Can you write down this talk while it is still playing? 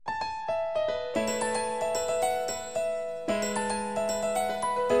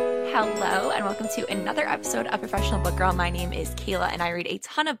Hello, and welcome to another episode of Professional Book Girl. My name is Kayla, and I read a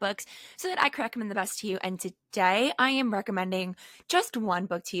ton of books so that I can recommend the best to you. And today I am recommending just one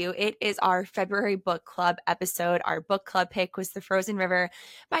book to you. It is our February book club episode. Our book club pick was The Frozen River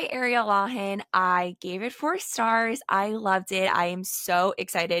by Ariel Lawhon. I gave it 4 stars. I loved it. I am so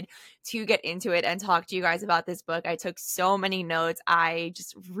excited to get into it and talk to you guys about this book. I took so many notes. I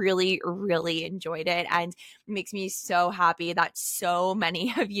just really, really enjoyed it, and it makes me so happy that so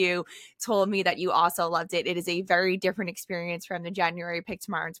many of you told me that you also loved it. It is a very different experience from the January pick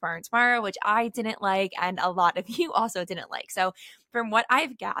Tomorrow, which I didn't like, and a lot of you also didn't like. So from what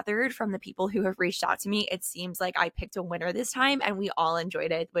I've gathered from the people who have reached out to me, it seems like I picked a winner this time and we all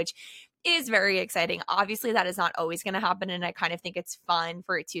enjoyed it, which is very exciting. Obviously, that is not always going to happen, and I kind of think it's fun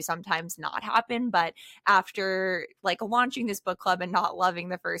for it to sometimes not happen. But after launching this book club and not loving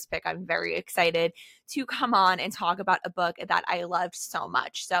the first pick, I'm very excited to come on and talk about a book that I loved so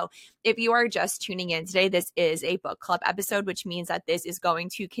much. So if you are just tuning in today, this is a book club episode, which means that this is going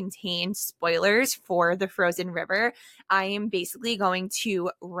to contain spoilers for The Frozen River. I am basically going to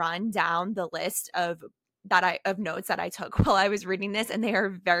run down the list of notes that I took while I was reading this, and they are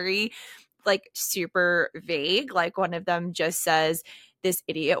very super vague. Like one of them just says, "This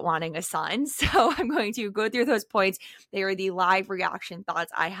idiot wanting a son." So I'm going to go through those points. They are the live reaction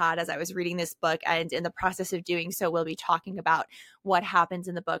thoughts I had as I was reading this book, and in the process of doing so, we'll be talking about what happens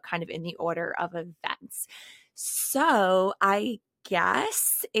in the book kind of in the order of events. So I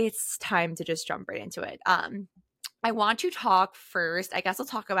guess it's time to just jump right into it. I want to talk first. I guess I'll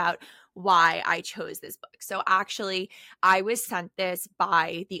talk about why I chose this book. So actually, I was sent this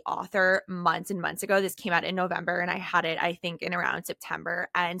by the author months and months ago. This came out in November, and I had it, I think, in around September.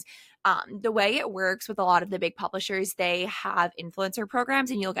 And the way it works with a lot of the big publishers, they have influencer programs,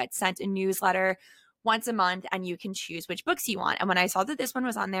 and you'll get sent a newsletter once a month, and you can choose which books you want. And when I saw that this one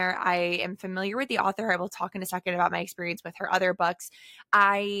was on there, I am familiar with the author. I will talk in a second about my experience with her other books.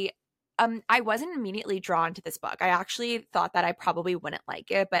 I wasn't immediately drawn to this book. I actually thought that I probably wouldn't like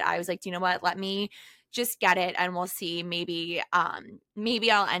it, but I was like, you know what? Let me just get it and we'll see. Maybe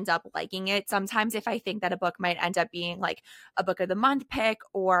I'll end up liking it. Sometimes if I think that a book might end up being like a book of the month pick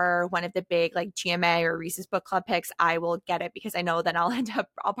or one of the big GMA or Reese's book club picks, I will get it because I know that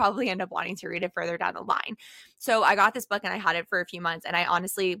I'll probably end up wanting to read it further down the line. So I got this book and I had it for a few months, and I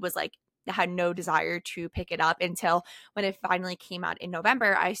honestly was had no desire to pick it up until when it finally came out in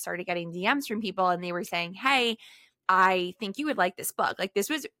November. I started getting DMs from people, and they were saying, "Hey, I think you would like this book."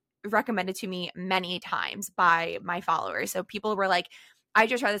 This was recommended to me many times by my followers. So people were like, "I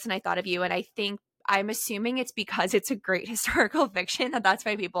just read this and I thought of you." And I'm assuming it's because it's a great historical fiction that's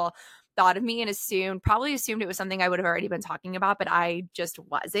why people thought of me, and probably assumed it was something I would have already been talking about, but I just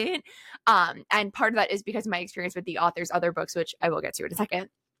wasn't. And part of that is because of my experience with the author's other books, which I will get to in a second.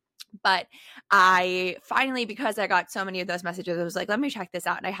 But I finally, because I got so many of those messages, I was like, let me check this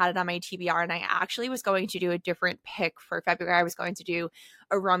out. And I had it on my TBR, and I actually was going to do a different pick for February. I was going to do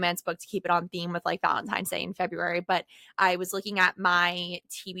a romance book to keep it on theme with Valentine's Day in February. But I was looking at my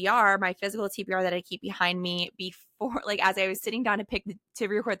TBR, my physical TBR that I keep behind me before, as I was sitting down to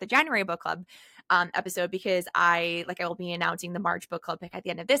record the January book club episode, because I will be announcing the March book club pick at the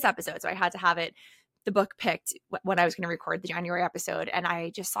end of this episode. So I had to have the book picked when I was going to record the January episode. And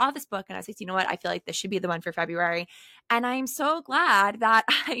I just saw this book and I was like, you know what? I feel like this should be the one for February. And I'm so glad that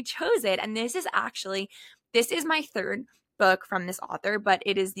I chose it. And this is my third book from this author, but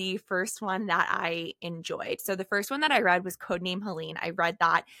it is the first one that I enjoyed. So the first one that I read was Codename Helene. I read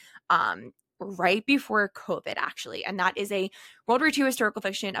that right before COVID, actually. And that is a World War II historical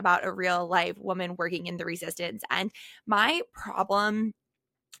fiction about a real life woman working in the resistance. And my problem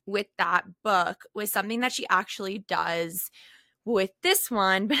with that book was something that she actually does with this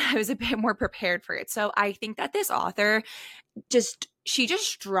one, but I was a bit more prepared for it. So I think that this author she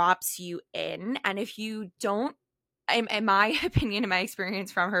just drops you in. And if you don't, in my opinion, in my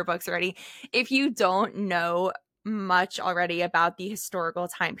experience from her books already, if you don't know much already about the historical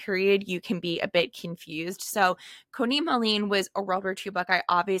time period, you can be a bit confused. So Codename Helene was a World War II book. I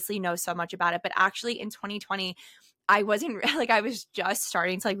obviously know so much about it, but actually in 2020, I wasn't I was just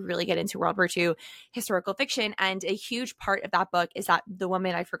starting to really get into World War II historical fiction. And a huge part of that book is that the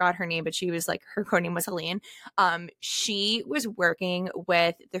woman, I forgot her name, but she was her codename was Helene. She was working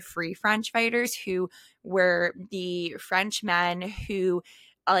with the Free French fighters, who were the French men who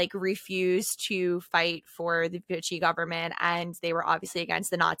refused to fight for the Vichy government, and they were obviously against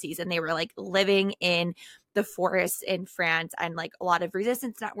the Nazis, and they were living in the forests in France, and a lot of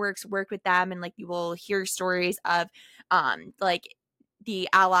resistance networks worked with them, and you will hear stories of the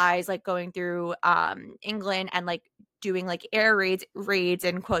Allies going through England and doing like air raids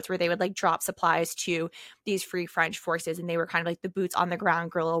in quotes, where they would like drop supplies to these Free French forces, and they were kind of like the boots on the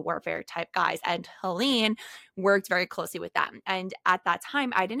ground guerrilla warfare type guys. And Helene worked very closely with them. And at that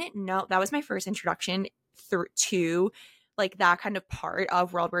time, I didn't know, that was my first introduction to like that kind of part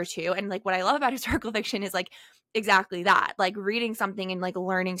of World War II. And like what I love about historical fiction is like exactly that, like reading something and like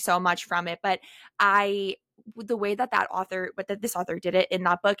learning so much from it. But the way that this author did it in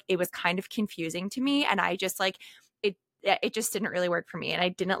that book, it was kind of confusing to me, and I just like it just didn't really work for me, and I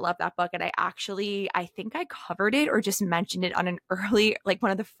didn't love that book. And I think I covered it or just mentioned it on an early, like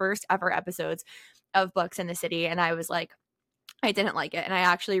one of the first ever episodes of Books in the City, and I was like, I didn't like it. And I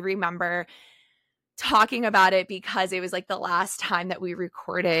actually remember talking about it because it was like the last time that we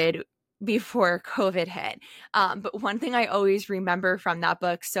recorded before COVID hit. But one thing I always remember from that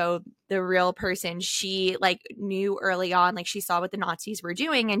book, so the real person, she like knew early on, like she saw what the Nazis were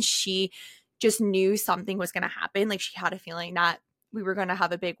doing, and she just knew something was going to happen. Like she had a feeling that we were going to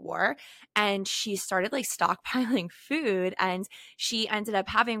have a big war, and she started like stockpiling food. And she ended up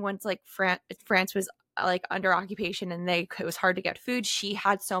having, once like France was like under occupation and it was hard to get food, she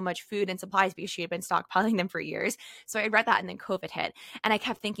had so much food and supplies because she had been stockpiling them for years. So I read that, and then COVID hit, and I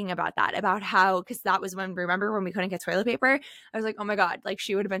kept thinking about that, about how, because that was remember when we couldn't get toilet paper, I was like, oh my god, like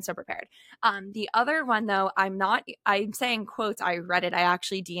she would have been so prepared. The other one though, I'm saying quotes, I read it, I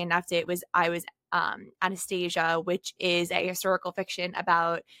actually DNF'd it, I was Anastasia, which is a historical fiction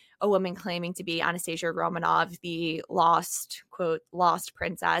about a woman claiming to be Anastasia Romanov, the lost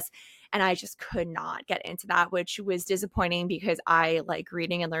princess. And I just could not get into that, which was disappointing because I like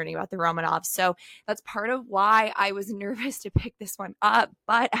reading and learning about the Romanovs. So that's part of why I was nervous to pick this one up,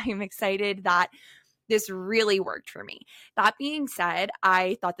 but I'm excited that this really worked for me. That being said,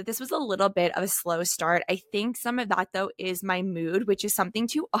 I thought that this was a little bit of a slow start. I think some of that though is my mood, which is something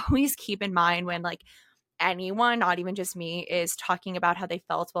to always keep in mind when like anyone, not even just me, is talking about how they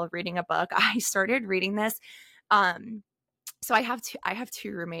felt while reading a book. I started reading this. So I have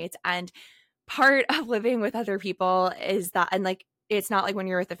two roommates, and part of living with other people is that, and like it's not like when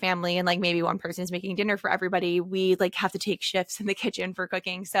you're with a family and like maybe one person is making dinner for everybody, we like have to take shifts in the kitchen for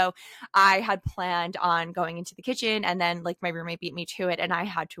cooking. So I had planned on going into the kitchen, and then like my roommate beat me to it, and I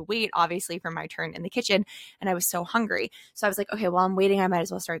had to wait obviously for my turn in the kitchen, and I was so hungry. So I was like, okay, well, I'm waiting, I might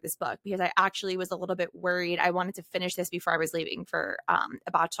as well start this book, because I actually was a little bit worried. I wanted to finish this before I was leaving for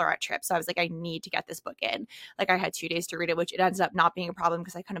a bachelorette trip. So I was like, I need to get this book in. Like I had 2 days to read it, which it ends up not being a problem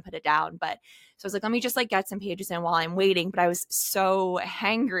because I couldn't put it down. But so I was like, let me just like get some pages in while I'm waiting. But I was so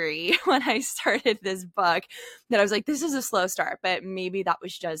hangry when I started this book that I was like, this is a slow start. But maybe that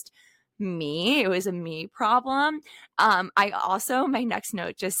was just me. It was a me problem. I also, my next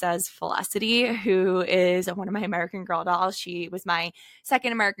note just says Felicity, who is one of my American Girl dolls. She was my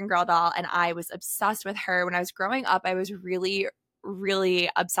second American Girl doll, and I was obsessed with her. When I was growing up, I was really, really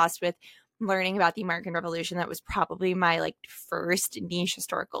obsessed with learning about the American Revolution. That was probably my like first niche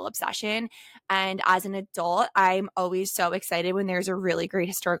historical obsession. And as an adult, I'm always so excited when there's a really great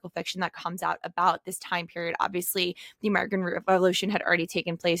historical fiction that comes out about this time period. Obviously, the American Revolution had already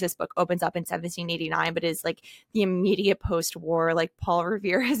taken place. This book opens up in 1789, but is like the immediate post-war, like Paul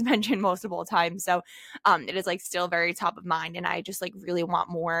Revere has mentioned multiple times. So it is like still very top of mind. And I just like really want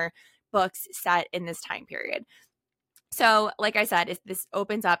more books set in this time period. So, like I said, this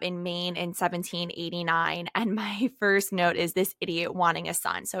opens up in Maine in 1789. And my first note is this idiot wanting a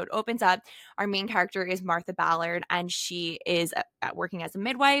son. So it opens up. Our main character is Martha Ballard, and she is working as a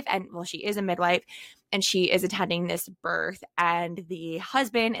midwife. And well, she is a midwife, and she is attending this birth. And the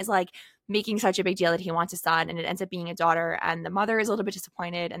husband is like making such a big deal that he wants a son, and it ends up being a daughter. And the mother is a little bit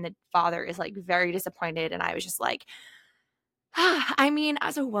disappointed, and the father is like very disappointed. And I was just like, I mean,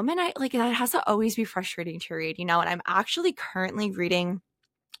 as a woman, I like that has to always be frustrating to read, you know. And I'm actually currently reading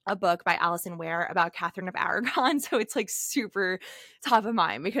a book by Alison Ware about Catherine of Aragon. So it's like super top of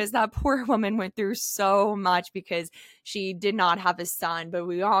mind because that poor woman went through so much because she did not have a son. But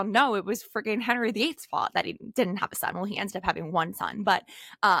we all know it was freaking Henry VIII's fault that he didn't have a son. Well, he ended up having one son, but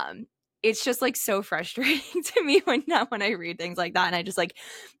it's just like so frustrating to me when I read things like that. And I just like,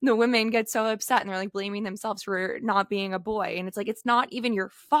 the women get so upset and they're like blaming themselves for not being a boy. And it's like, it's not even your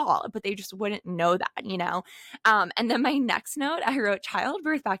fault, but they just wouldn't know that, you know? And then my next note, I wrote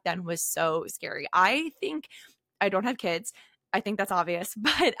childbirth back then was so scary. I think I don't have kids. I think that's obvious,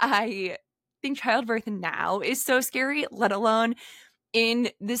 but I think childbirth now is so scary, let alone in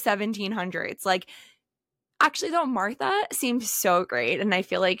the 1700s. Like, actually, though, Martha seems so great, and I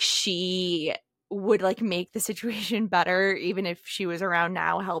feel like she would like make the situation better even if she was around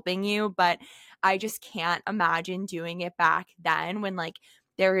now helping you. But I just can't imagine doing it back then when like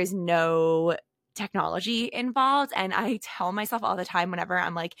there is no technology involved. And I tell myself all the time whenever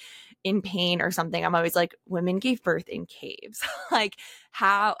I'm like in pain or something, I'm always like, women gave birth in caves. Like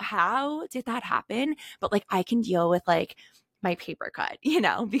how did that happen? But like I can deal with like my paper cut,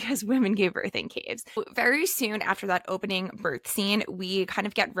 because women gave birth in caves. Very soon after that opening birth scene, we kind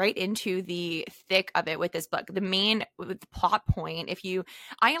of get right into the thick of it with this book. The main plot point, I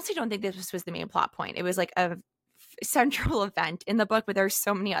honestly don't think this was the main plot point. It was like a central event in the book, but there's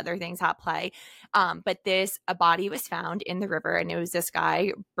so many other things at play. But a body was found in the river, and it was this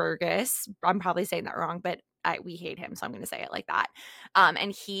guy, Burgess. I'm probably saying that wrong, but we hate him, so I'm going to say it like that.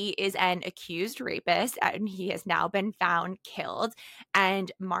 And he is an accused rapist, and he has now been found killed.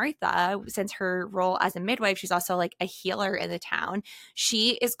 And Martha, since her role as a midwife, she's also like a healer in the town.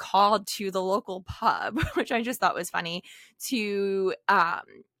 She is called to the local pub, which I just thought was funny, to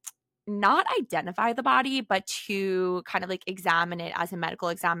not identify the body, but to kind of like examine it as a medical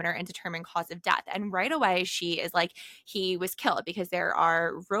examiner and determine cause of death. And right away, she is like, he was killed because there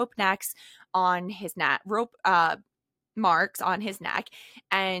are rope necks on his neck, marks on his neck.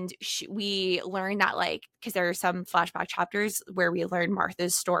 And we learn that, like, because there are some flashback chapters where we learn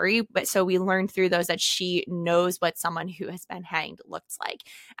Martha's story, but so we learn through those that she knows what someone who has been hanged looks like,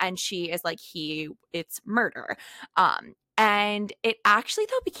 and she is like, it's murder. And it actually,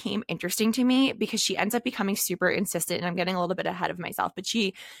 though, became interesting to me because she ends up becoming super insistent, and I'm getting a little bit ahead of myself, but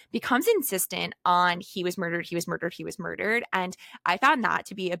she becomes insistent on he was murdered, he was murdered, he was murdered. And I found that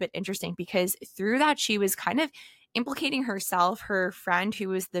to be a bit interesting because through that, she was kind of implicating herself, her friend who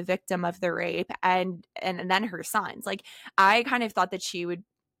was the victim of the rape, and then her sons. Like, I kind of thought that she would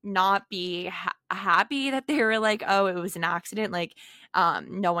not be happy that they were like, oh, it was an accident, like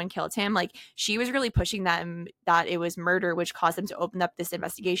no one killed him. Like, she was really pushing them that it was murder, which caused them to open up this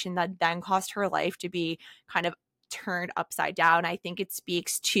investigation that then caused her life to be kind of turned upside down. I think it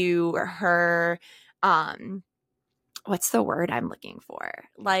speaks to her what's the word I'm looking for,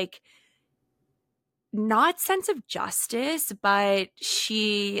 like, not sense of justice, but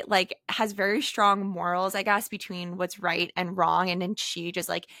she like has very strong morals, I guess, between what's right and wrong. And then she just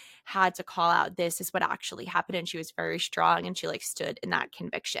like had to call out, this is what actually happened. And she was very strong, and she like stood in that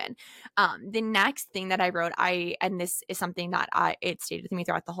conviction. The next thing that I wrote, and this is something that it stayed with me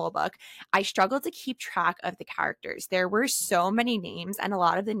throughout the whole book, I struggled to keep track of the characters. There were so many names, and a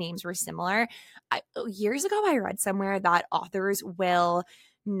lot of the names were similar. Years ago, I read somewhere that authors will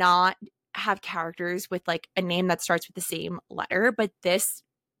not have characters with like a name that starts with the same letter, but this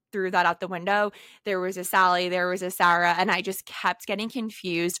threw that out the window. There was a Sally, there was a Sarah, and I just kept getting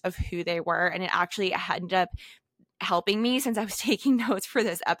confused of who they were. And it actually ended up helping me, since I was taking notes for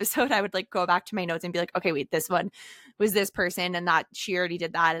this episode. I would like go back to my notes and be like, okay, wait, this one was this person, and that she already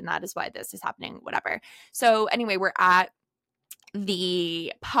did that, and that is why this is happening, whatever. So anyway, we're at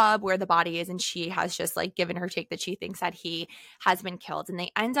the pub where the body is, and she has just like given her take that she thinks that he has been killed. And they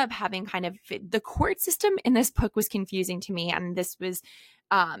end up having kind of, the court system in this book was confusing to me, and this was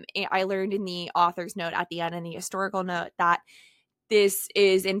I learned in the author's note at the end, in the historical note, that this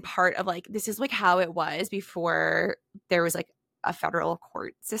is in part of like, this is like how it was before there was like a federal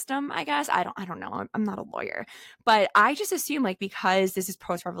court system, I guess. I don't know, I'm not a lawyer, but I just assume like, because this is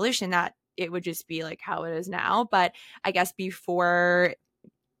post-revolution, that it would just be like how it is now. But I guess before,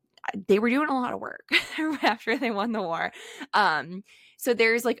 they were doing a lot of work after they won the war. So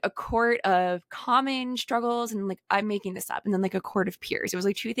there's like a court of common struggles, and like, I'm making this up, and then like a court of peers. It was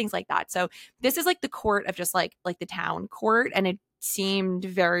like two things like that. So this is like the court of just like the town court, and it seemed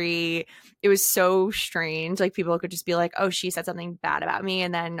it was so strange. Like, people could just be like, oh, she said something bad about me,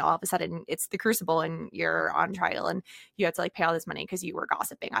 and then all of a sudden it's the Crucible, and you're on trial, and you have to like pay all this money because you were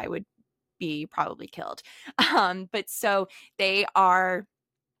gossiping. I would be probably killed. But so they are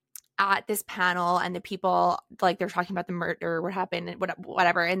at this panel, and the people, like, they're talking about the murder, what happened, and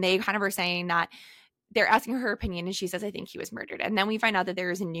whatever, and they kind of are saying that they're asking her opinion, and she says, I think he was murdered. And then we find out that there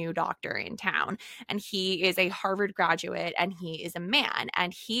is a new doctor in town, and he is a Harvard graduate, and he is a man,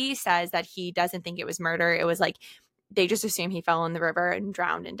 and he says that he doesn't think it was murder. It was like, they just assume he fell in the river and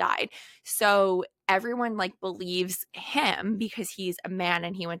drowned and died. So everyone like believes him because he's a man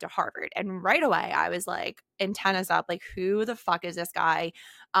and he went to Harvard. And right away I was like, antennas up, like, who the fuck is this guy?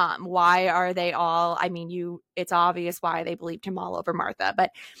 Why are they all, I mean, it's obvious why they believed him all over Martha,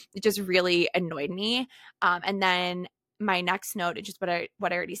 but it just really annoyed me. And then my next note, just what I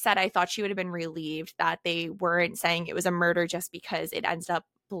already said, I thought she would have been relieved that they weren't saying it was a murder just because it ends up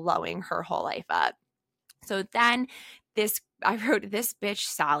blowing her whole life up. So then I wrote, this bitch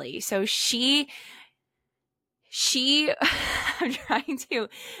Sally. So she I'm trying to,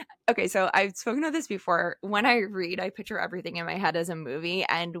 Okay, so I've spoken of this before. When I read, I picture everything in my head as a movie.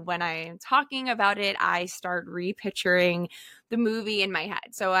 And when I'm talking about it, I start repicturing the movie in my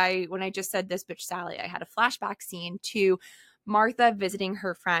head. So when I just said this bitch Sally, I had a flashback scene to Martha visiting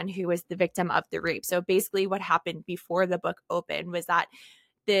her friend who was the victim of the rape. So basically what happened before the book opened was that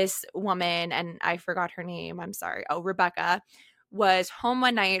this woman, and I forgot her name, I'm sorry, Rebecca, was home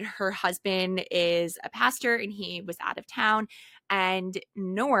one night. Her husband is a pastor and he was out of town. And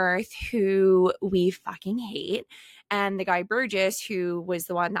North, who we fucking hate, and the guy Burgess, who was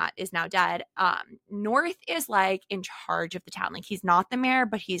the one that is now dead, North is like in charge of the town. Like he's not the mayor,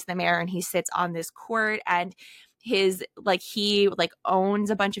 but he's the mayor and he sits on this court, and he owns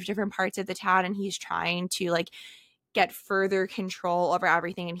a bunch of different parts of the town, and he's trying to like get further control over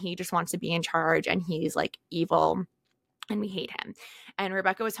everything, and he just wants to be in charge, and he's like evil and we hate him. And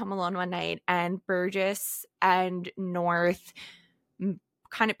Rebecca was home alone one night, and Burgess and North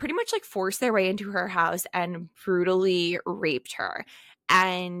kind of pretty much like forced their way into her house and brutally raped her.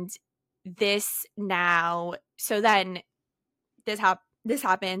 And this now, so then this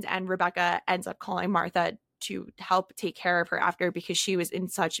happens, and Rebecca ends up calling Martha to help take care of her after, because she was in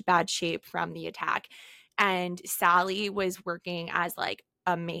such bad shape from the attack. And Sally was working as like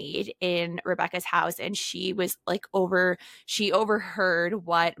a maid in Rebecca's house, and she overheard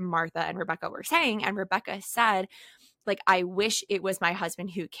what Martha and Rebecca were saying. And Rebecca said, like, I wish it was my husband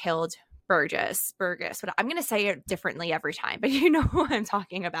who killed Burgess. But I'm going to say it differently every time, but you know who I'm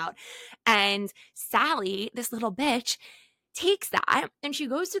talking about. And Sally, this little bitch, takes that and she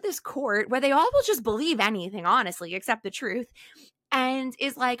goes to this court where they all will just believe anything, honestly, except the truth, and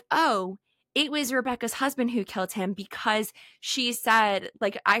is like, oh, it was Rebecca's husband who killed him, because she said,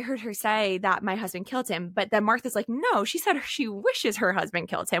 like, I heard her say that my husband killed him. But then Martha's like, no, she said she wishes her husband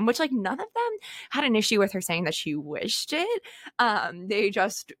killed him, which like none of them had an issue with her saying that she wished it.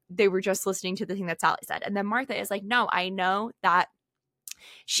 They were just listening to the thing that Sally said. And then Martha is like, no, I know that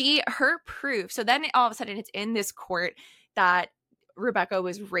her proof. So then all of a sudden it's in this court that Rebecca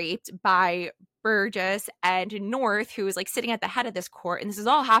was raped by Burgess and North, who is like sitting at the head of this court, and this is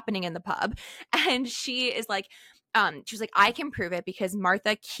all happening in the pub. And she is like, she was like, I can prove it because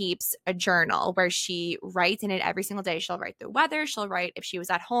Martha keeps a journal where she writes in it every single day. She'll write the weather, she'll write if she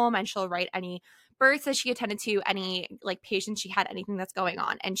was at home, and she'll write any births that she attended to, any like patients she had, anything that's going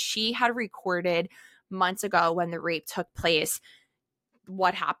on. And she had recorded months ago when the rape took place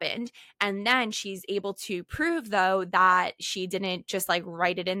what happened. And then she's able to prove, though, that she didn't just like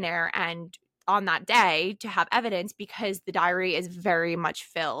write it in there and on that day to have evidence, because the diary is very much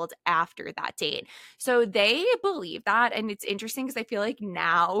filled after that date. So they believe that. And it's interesting because I feel like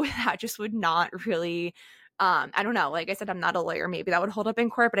now that just would not really, I don't know. Like I said, I'm not a lawyer. Maybe that would hold up in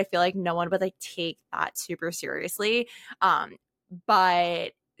court, but I feel like no one would like take that super seriously.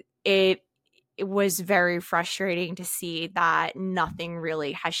 But it was very frustrating to see that nothing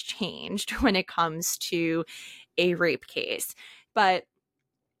really has changed when it comes to a rape case. But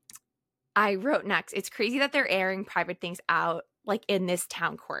I wrote next, it's crazy that they're airing private things out like in this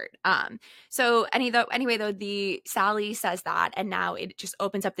town court. So anyway, though, the Sally says that, and now it just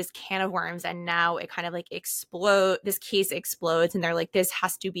opens up this can of worms, and now it kind of like this case explodes, and they're like, this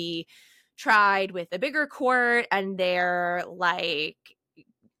has to be tried with a bigger court, and they're like,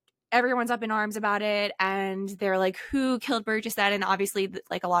 everyone's up in arms about it, and they're like, who killed Burgess then? And obviously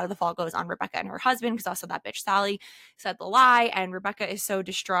like a lot of the fall goes on Rebecca and her husband, because also that bitch Sally said the lie, and Rebecca is so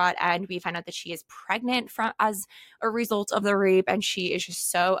distraught, and we find out that she is pregnant as a result of the rape, and she is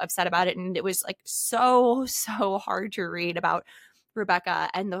just so upset about it. And it was like so hard to read about Rebecca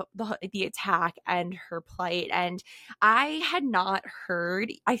and the attack and her plight. And I had not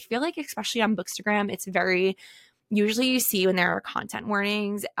heard, I feel like especially on Bookstagram, it's very, usually you see when there are content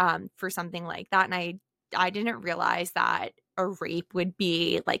warnings for something like that. And I didn't realize that a rape would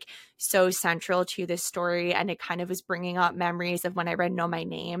be like so central to this story. And it kind of was bringing up memories of when I read Know My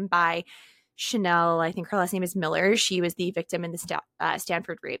Name by Chanel. I think her last name is Miller. She was the victim in the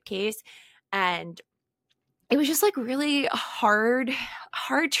Stanford rape case. And it was just like really hard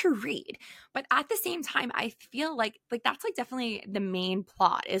to read. But at the same time, I feel like that's like definitely the main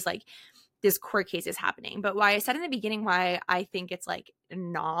plot, is like this court case is happening. But why I said in the beginning why I think it's like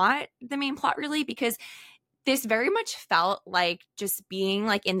not the main plot really, because this very much felt like just being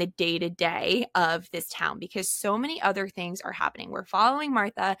like in the day-to-day of this town, because so many other things are happening. We're following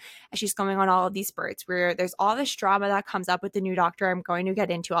Martha as she's going on all of these spurts, where there's all this drama that comes up with the new doctor. I'm going to get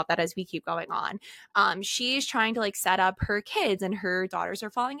into all that as we keep going on. She's trying to like set up her kids, and her daughters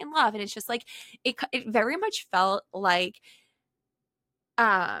are falling in love. And it's just like, it very much felt like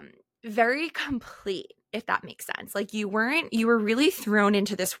very complete. if that makes sense. Like you were really thrown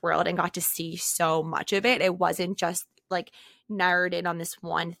into this world and got to see so much of it. It wasn't just like narrowed in on this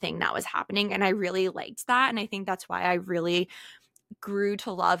one thing that was happening. And I really liked that. And I think that's why I really grew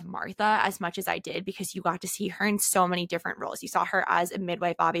to love Martha as much as I did, because you got to see her in so many different roles. You saw her as a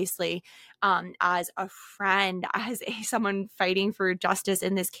midwife, obviously, as a friend, as someone fighting for justice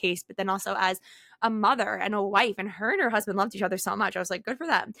in this case, but then also as a mother and a wife. And her husband loved each other so much. I was like, good for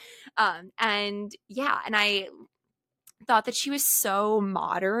them. And yeah, and I thought that she was so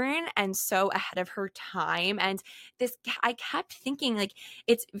modern and so ahead of her time. And this, I kept thinking, like,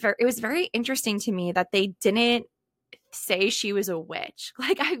 it was very interesting to me that they didn't say she was a witch.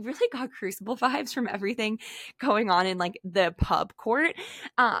 Like, I really got Crucible vibes from everything going on in like the pub court.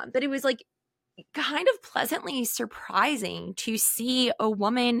 But it was like kind of pleasantly surprising to see a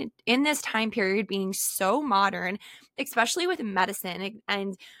woman in this time period being so modern, especially with medicine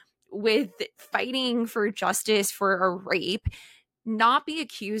and with fighting for justice for a rape, not be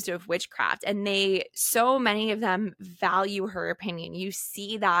accused of witchcraft. And so many of them value her opinion. You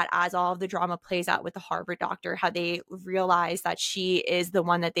see that as all of the drama plays out with the Harvard doctor, how they realize that she is the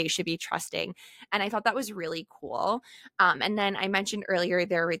one that they should be trusting. And I thought that was really cool. And then I mentioned earlier,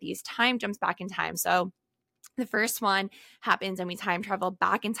 there were these time jumps back in time. So the first one happens and we time travel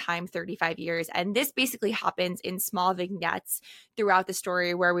back in time 35 years. And this basically happens in small vignettes throughout the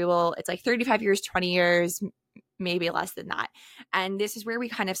story where it's like 35 years, 20 years, maybe less than that. And this is where we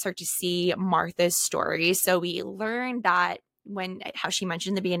kind of start to see Martha's story. So we learn that how she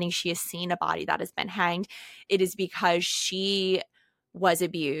mentioned in the beginning, she has seen a body that has been hanged. It is because she was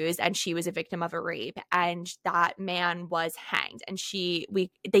abused and she was a victim of a rape, and that man was hanged. And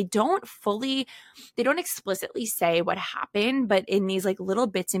they don't explicitly say what happened, but in these like little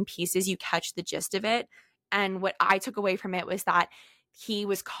bits and pieces you catch the gist of it. And what I took away from it was that he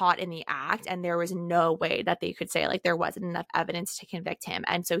was caught in the act and there was no way that they could say like there wasn't enough evidence to convict him,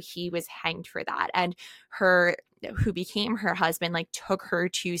 and so he was hanged for that. And who became her husband like took her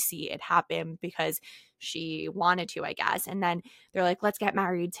to see it happen because she wanted to, I guess. And then they're like, let's get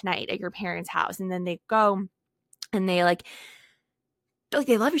married tonight at your parents' house. And then they go and they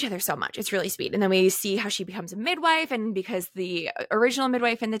they love each other so much. It's really sweet. And then we see how she becomes a midwife. And because the original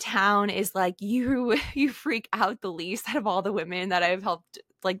midwife in the town is like, you freak out the least out of all the women that I've helped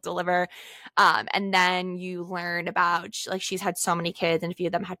like deliver. And then you learn about like she's had so many kids and a few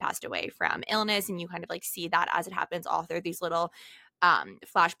of them had passed away from illness. And you kind of like see that as it happens all through these little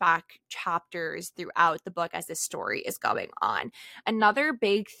flashback chapters throughout the book as this story is going on. Another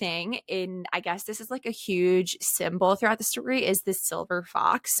big thing I guess this is like a huge symbol throughout the story, is this silver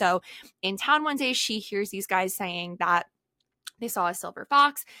fox. So in town one day, she hears these guys saying that they saw a silver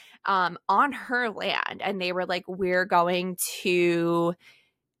fox on her land, and they were like,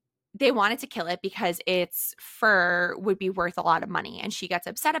 they wanted to kill it because its fur would be worth a lot of money. And she gets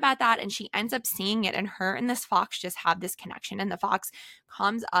upset about that, and she ends up seeing it, and her and this fox just have this connection. And the fox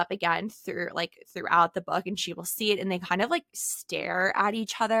comes up again throughout the book, and she will see it, and they kind of like stare at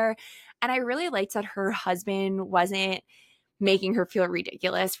each other. And I really liked that her husband wasn't making her feel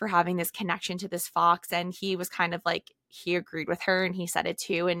ridiculous for having this connection to this fox. And he was kind of like, he agreed with her and he said it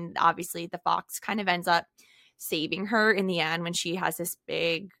too. And obviously the fox kind of ends up saving her in the end when she has this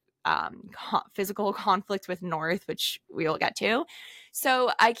big physical conflict with North, which we will get to. So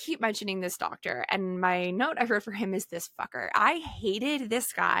I keep mentioning this doctor, and my note I wrote for him is this fucker. I hated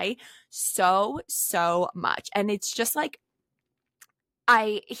this guy so much. And it's just like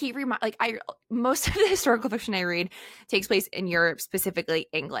most of the historical fiction I read takes place in Europe, specifically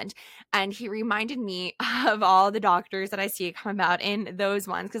England. And he reminded me of all the doctors that I see come about in those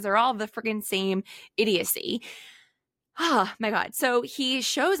ones, because they're all the freaking same idiocy. Oh my God. So he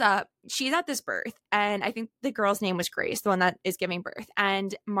shows up, she's at this birth, and I think the girl's name was Grace, the one that is giving birth,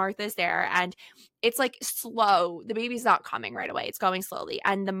 and Martha's there, and it's like slow. The baby's not coming right away. It's going slowly.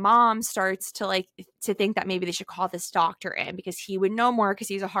 And the mom starts to think that maybe they should call this doctor in because he would know more because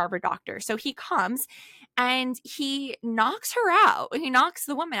he's a Harvard doctor. So he comes and he knocks her out. He knocks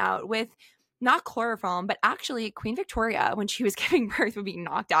the woman out with not chloroform, but actually Queen Victoria, when she was giving birth, would be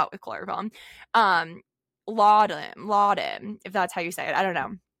knocked out with chloroform. Laudanum, if that's how you say it. I don't know.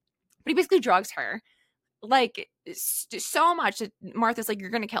 But he basically drugs her like so much that Martha's like, you're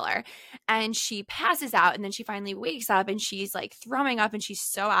gonna kill her. And she passes out, and then she finally wakes up and she's like throwing up and she's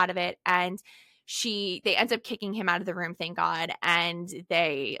so out of it. And they end up kicking him out of the room, thank God. And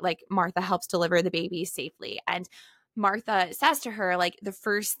Martha helps deliver the baby safely. And Martha says to her, like, the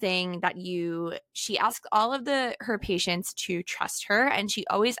first thing that she asks all of her patients to trust her, and she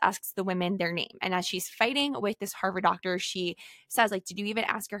always asks the women their name. And as she's fighting with this Harvard doctor, she says, like, did you even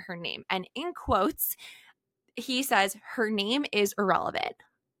ask her name? And in quotes, he says, her name is irrelevant.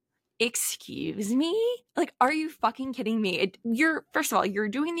 Excuse me? Like, are you fucking kidding me? First of all, you're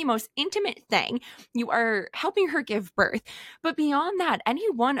doing the most intimate thing. You are helping her give birth. But beyond that, any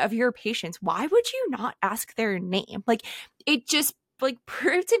one of your patients, why would you not ask their name? Like, it just like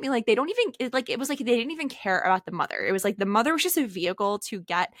proved to me like they don't even it was like they didn't even care about the mother. It was like the mother was just a vehicle to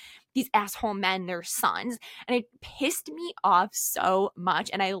get these asshole men their sons. And it pissed me off so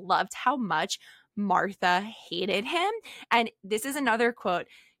much. And I loved how much Martha hated him. And this is another quote.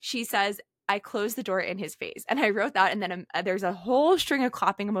 She says, I closed the door in his face. And I wrote that. And then there's a whole string of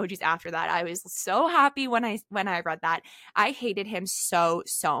clapping emojis after that. I was so happy when I read that. I hated him so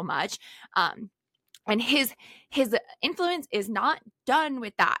much. And his influence is not done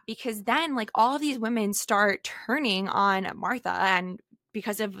with that, because then like all of these women start turning on Martha, and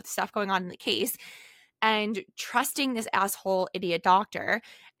because of stuff going on in the case, and trusting this asshole idiot doctor.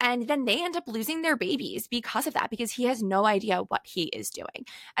 And then they end up losing their babies because of that, because he has no idea what he is doing.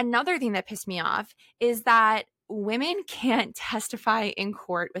 Another thing that pissed me off is that women can't testify in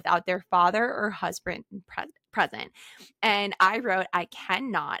court without their father or husband present. And I wrote, I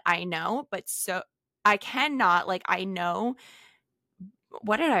cannot, I know, but so I cannot, like, I know.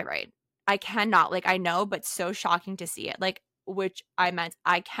 What did I write? I cannot, like, I know, but so shocking to see it. Like, which I meant,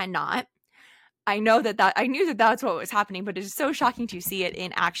 I cannot. I know that I knew that that's what was happening, but it's so shocking to see it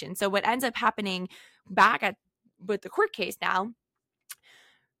in action. So what ends up happening with the court case now,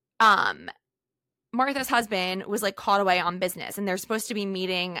 Martha's husband was like caught away on business, and they're supposed to be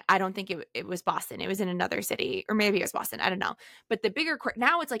meeting. I don't think it was Boston. It was in another city, or maybe it was Boston. I don't know. But the bigger court,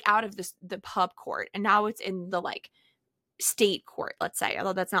 now it's like out of the pub court, and now it's in the like state court, let's say,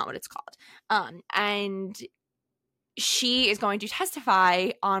 although that's not what it's called. And she is going to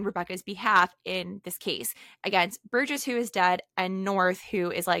testify on Rebecca's behalf in this case against Burgess, who is dead, and North,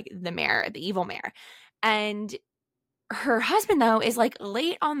 who is like the mayor, the evil mayor. And her husband, though, is like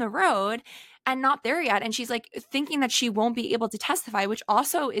late on the road and not there yet. And she's like thinking that she won't be able to testify, which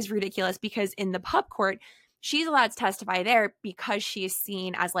also is ridiculous, because in the pub court, she's allowed to testify there because she is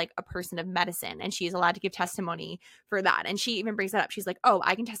seen as like a person of medicine, and she's allowed to give testimony for that. And she even brings that up. She's like, oh,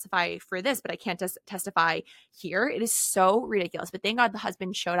 I can testify for this, but I can't testify here. It is so ridiculous. But thank God the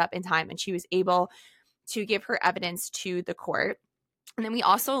husband showed up in time, and she was able to give her evidence to the court. And then we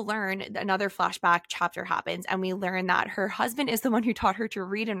also learn another flashback chapter happens, and we learn that her husband is the one who taught her to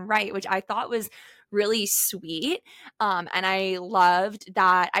read and write, which I thought was really sweet. And I loved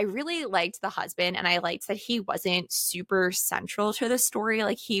that. I really liked the husband, and I liked that he wasn't super central to the story.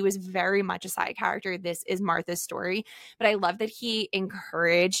 Like, he was very much a side character. This is Martha's story. But I love that he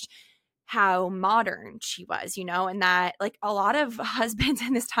encouraged how modern she was, you know, and that like a lot of husbands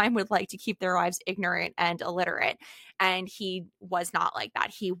in this time would like to keep their wives ignorant and illiterate. And he was not like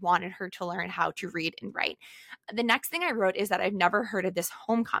that. He wanted her to learn how to read and write. The next thing I wrote is that I've never heard of this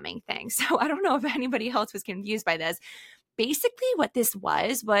homecoming thing. So I don't know if anybody else was confused by this. Basically, what this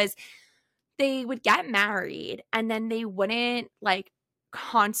was they would get married, and then they wouldn't like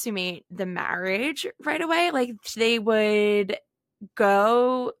consummate the marriage right away. Like, they would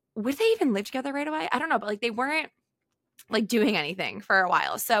would they even live together right away? I don't know, but like they weren't like doing anything for a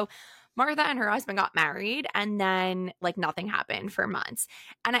while. So Martha and her husband got married, and then like nothing happened for months.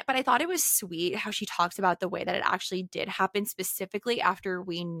 But I thought it was sweet how she talks about the way that it actually did happen, specifically after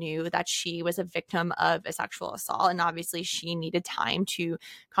we knew that she was a victim of a sexual assault. And obviously she needed time to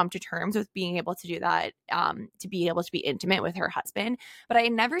come to terms with being able to do that, to be able to be intimate with her husband. But I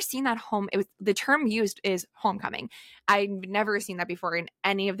had never seen that the term used is homecoming. I've never seen that before in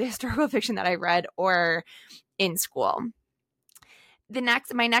any of the historical fiction that I read or in school.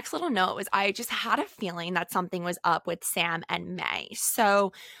 My next little note was I just had a feeling that something was up with Sam and May.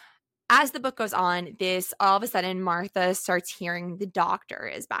 So as the book goes on, all of a sudden Martha starts hearing the doctor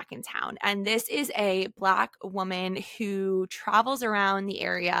is back in town. And this is a Black woman who travels around the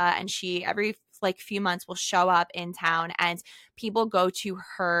area, and she every like few months will show up in town, and people go to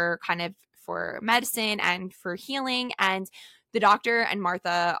her kind of for medicine and for healing. And the doctor and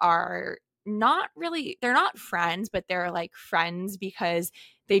Martha are they're not friends, but they're like friends because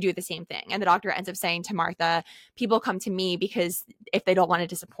they do the same thing. And the doctor ends up saying to Martha, people come to me because if they don't want to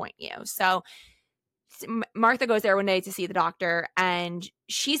disappoint you. So Martha goes there one day to see the doctor, and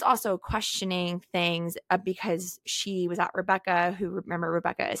she's also questioning things because she was at Rebecca,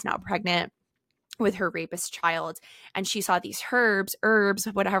 Rebecca is now pregnant. with her rapist child, and she saw these herbs,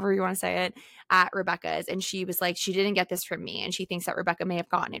 whatever you want to say it, at Rebecca's, and she was like, she didn't get this from me, and she thinks that Rebecca may have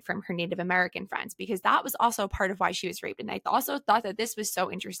gotten it from her Native American friends, because that was also part of why she was raped. And I also thought that this was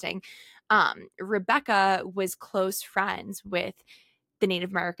so interesting. Rebecca was close friends with the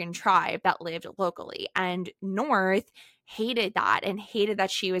Native American tribe that lived locally, and North hated that and hated that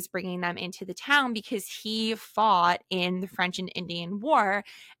she was bringing them into the town because he fought in the French and Indian War,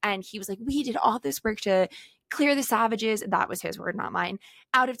 and he was like, we did all this work to clear the savages, that was his word, not mine,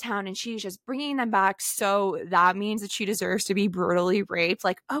 out of town, and she's just bringing them back, so that means that she deserves to be brutally raped.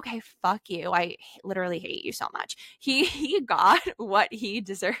 Like, okay, fuck you, I literally hate you so much. He got what he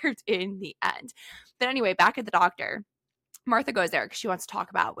deserved in the end. But anyway, back at the doctor, Martha goes there because she wants to talk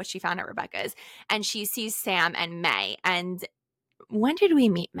about what she found at Rebecca's, and she sees Sam and May. And when did we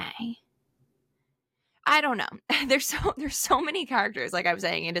meet May? I don't know. There's so many characters. Like I was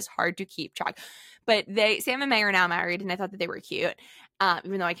saying, it is hard to keep track. But Sam and May are now married, and I thought that they were cute,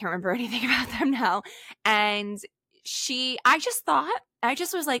 even though I can't remember anything about them now. And I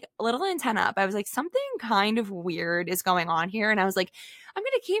just was like a little antenna up. I was like, something kind of weird is going on here. And I was like, I'm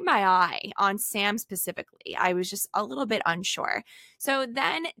going to keep my eye on Sam specifically. I was just a little bit unsure. So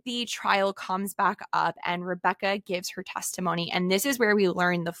then the trial comes back up, and Rebecca gives her testimony. And this is where we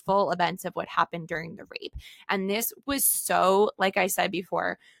learn the full events of what happened during the rape. And this was so, like I said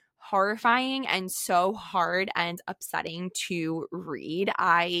before, horrifying and so hard and upsetting to read.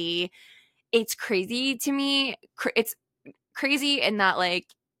 It's crazy to me. It's crazy in that, like,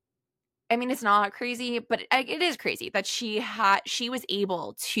 I mean, it's not crazy, but it is crazy that she was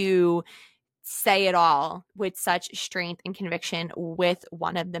able to say it all with such strength and conviction with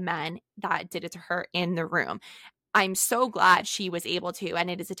one of the men that did it to her in the room. I'm so glad she was able to, and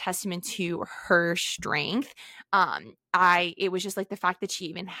it is a testament to her strength. It was just like the fact that she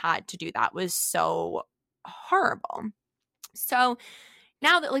even had to do that was so horrible. So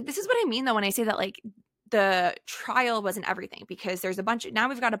now that, like, this is what I mean though when I say that, like, the trial wasn't everything, because now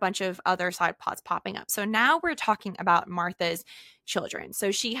we've got a bunch of other side plots popping up. So now we're talking about Martha's children.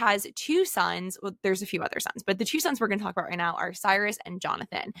 So she has two sons. Well, there's a few other sons, but the two sons we're going to talk about right now are Cyrus and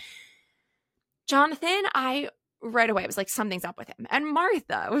Jonathan. Jonathan, I right away was like, something's up with him. And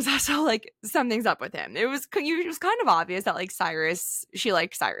Martha was also like, something's up with him. It was kind of obvious that, like, she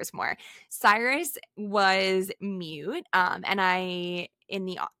liked Cyrus more. Cyrus was mute.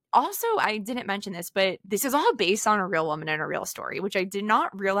 Also, I didn't mention this, but this is all based on a real woman and a real story, which I did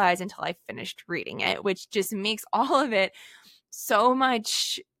not realize until I finished reading it, which just makes all of it so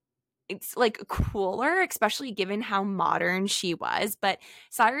much, it's like cooler, especially given how modern she was. But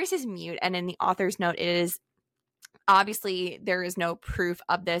Cyrus is mute, and in the author's note, it is obviously there is no proof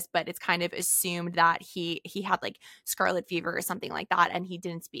of this, but it's kind of assumed that he had like scarlet fever or something like that, and he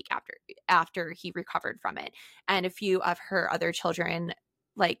didn't speak after he recovered from it. And a few of her other children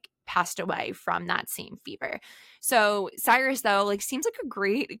like passed away from that same fever. So Cyrus, though, like, seems like a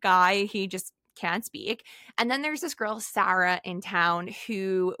great guy. He just can't speak. And then there's this girl, Sarah, in town,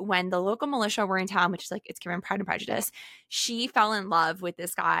 who, when the local militia were in town, which is like, it's given Pride and Prejudice, she fell in love with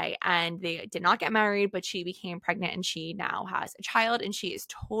this guy, and they did not get married, but she became pregnant, and she now has a child, and she is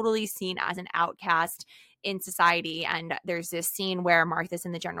totally seen as an outcast in society. And there's this scene where Martha's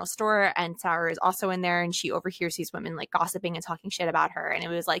in the general store, and Sarah is also in there, and she overhears these women like gossiping and talking shit about her. And it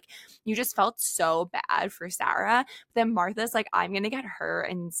was like, you just felt so bad for Sarah. But then Martha's like, I'm gonna get her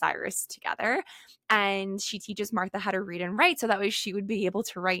and Cyrus together, and she teaches Martha how to read and write, so that way she would be able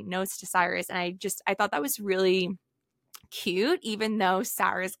to write notes to Cyrus. And I thought that was really cute. Even though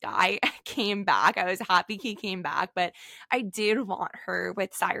Sarah's guy came back, I was happy he came back, but I did want her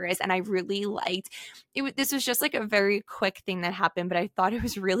with Cyrus, and I really liked it. This was just like a very quick thing that happened, but I thought it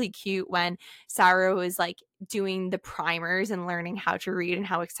was really cute when Sarah was like doing the primers and learning how to read, and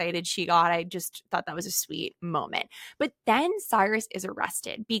how excited she got. I just thought that was a sweet moment. But then Cyrus is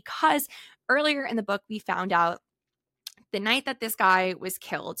arrested, because earlier in the book we found out the night that this guy was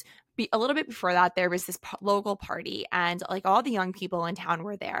killed, a little bit before that, there was this local party, and like all the young people in town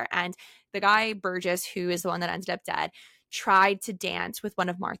were there. And the guy, Burgess, who is the one that ended up dead, tried to dance with one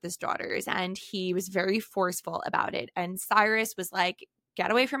of Martha's daughters, and he was very forceful about it. And Cyrus was like,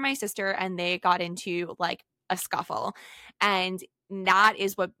 get away from my sister. And they got into like a scuffle. And that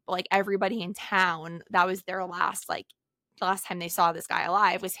is what, like, everybody in town, that was their last time they saw this guy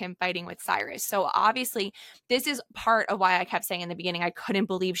alive, was him fighting with Cyrus. So obviously this is part of why I kept saying in the beginning, I couldn't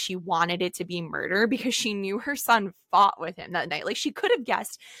believe she wanted it to be murder, because she knew her son fought with him that night. Like, she could have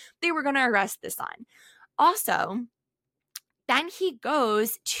guessed they were going to arrest the son. Also, then he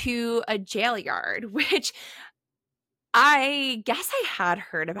goes to a jail yard, which I guess I had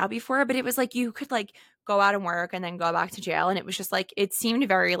heard about before, but it was like you could like go out and work and then go back to jail. And it was just like, it seemed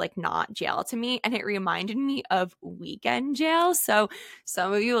very like not jail to me. And it reminded me of weekend jail. So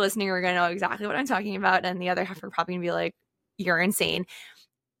some of you listening are going to know exactly what I'm talking about. And the other half are probably going to be like, you're insane.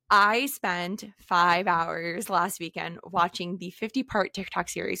 I spent 5 hours last weekend watching the 50-part TikTok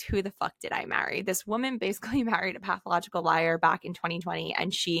series, Who the Fuck Did I Marry? This woman basically married a pathological liar back in 2020,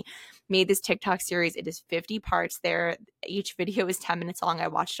 and she made this TikTok series. It is 50 parts there. Each video is 10 minutes long. I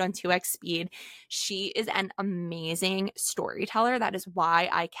watched it on 2x speed. She is an amazing storyteller. That is why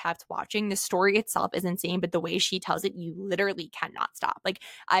I kept watching. The story itself is insane, but the way she tells it, you literally cannot stop. Like,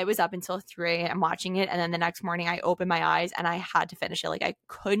 I was up until 3 a.m. watching it, and then the next morning I opened my eyes and I had to finish it. Like, I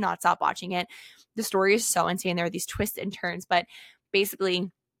could not stop watching it. The story is so insane. There are these twists and turns, but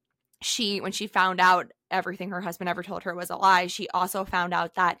basically when she found out everything her husband ever told her was a lie, she also found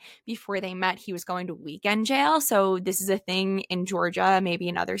out that before they met, he was going to weekend jail. So this is a thing in Georgia, maybe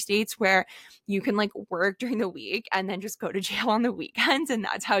in other states, where you can like work during the week and then just go to jail on the weekends. And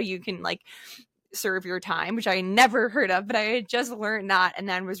that's how you can like serve your time, which I never heard of, but I had just learned that and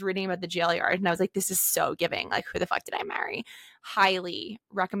then was reading about the jail yard and I was like, this is so giving. Like, Who the Fuck Did I Marry? Highly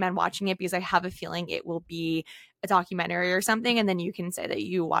recommend watching it because I have a feeling it will be a documentary or something. And then you can say that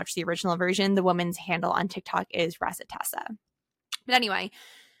you watch the original version. The woman's handle on TikTok is Recetessa. But anyway,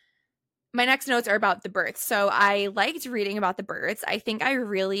 my next notes are about the births. So I liked reading about the births. I think I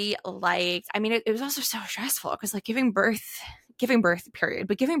really liked, I mean, it was also so stressful because like giving birth period,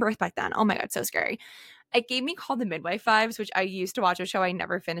 but giving birth back then, oh my God, so scary. It gave me Call the Midwife vibes, which I used to watch a show. I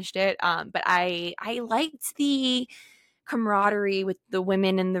never finished it. But I liked the camaraderie with the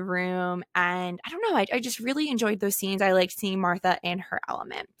women in the room. And I don't know, I just really enjoyed those scenes. I liked seeing Martha in her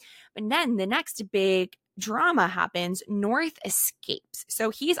element. But then the next big drama happens. North escapes. So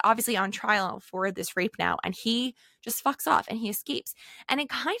he's obviously on trial for this rape now, and he just fucks off and he escapes. And it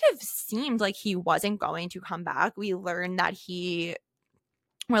kind of seemed like he wasn't going to come back. We learned that the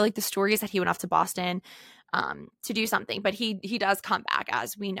story is that he went off to Boston to do something, but he does come back,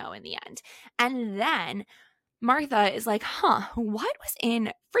 as we know in the end. And then Martha is like, what was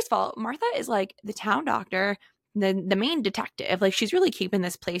in, first of all, Martha is like the town doctor, the main detective. Like, she's really keeping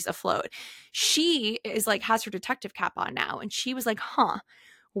this place afloat. She is like, has her detective cap on now. And she was like,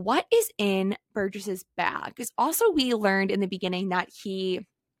 what is in Burgess's bag? Because also we learned in the beginning that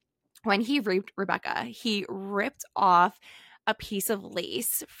when he raped Rebecca, he ripped off a piece of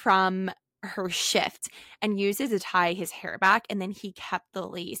lace from her shift and used it to tie his hair back, and then he kept the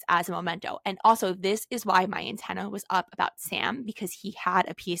lace as a memento. And also, this is why my antenna was up about Sam, because he had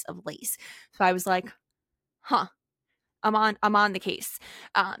a piece of lace. So I was like, I'm on the case.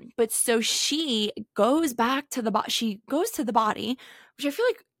 But so she goes back to the she goes to the body, which I feel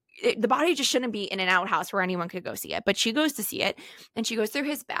like the body just shouldn't be in an outhouse where anyone could go see it, but she goes to see it, and she goes through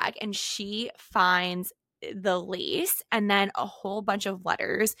his bag and she finds the lace and then a whole bunch of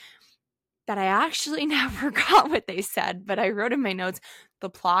letters that I actually never got what they said, but I wrote in my notes, the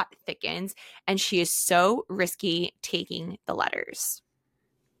plot thickens and she is so risky taking the letters.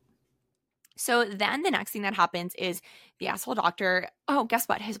 So then the next thing that happens is the asshole doctor, guess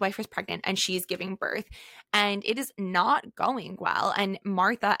what? His wife is pregnant and she's giving birth and it is not going well. And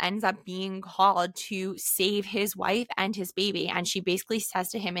Martha ends up being called to save his wife and his baby. And she basically says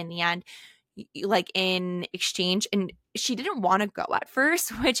to him in the end, like in exchange, and she didn't want to go at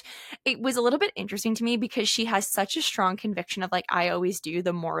first, which it was a little bit interesting to me because she has such a strong conviction of like, I always do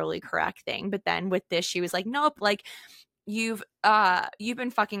the morally correct thing. But then with this, she was like, nope, like you've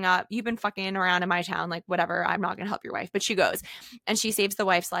been fucking up, you've been fucking around in my town, like whatever, I'm not gonna help your wife. But she goes and she saves the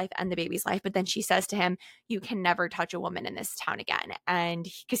wife's life and the baby's life, but then she says to him, you can never touch a woman in this town again. And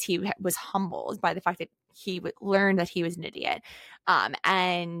because he was humbled by the fact that he learned that he was an idiot,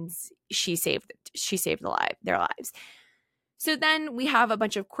 and she saved their lives. So then we have a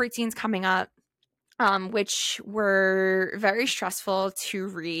bunch of court scenes coming up, which were very stressful to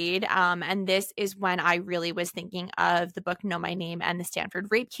read. And this is when I really was thinking of the book Know My Name and the Stanford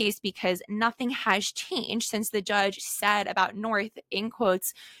rape case, because nothing has changed since the judge said about North, in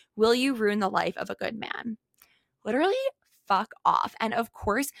quotes, will you ruin the life of a good man? Literally, fuck off. And of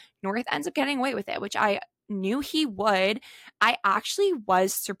course, North ends up getting away with it, which I knew he would. I actually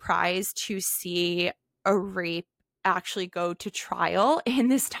was surprised to see a rape actually go to trial in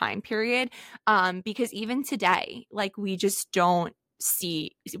this time period, because even today, like, we don't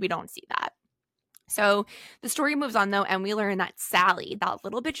see that. So the story moves on though, and we learn that Sally, that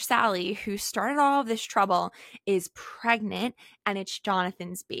little bitch Sally who started all of this trouble, is pregnant and it's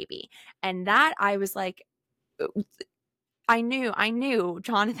Jonathan's baby. And that I was like, I knew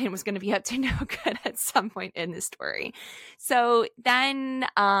Jonathan was going to be up to no good at some point in the story. So then,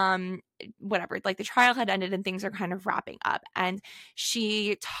 whatever, like the trial had ended and things are kind of wrapping up. And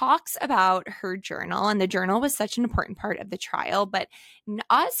she talks about her journal, and the journal was such an important part of the trial. But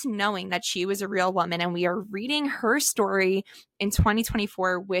us knowing that she was a real woman and we are reading her story in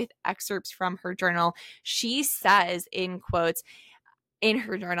 2024 with excerpts from her journal, she says, in quotes, in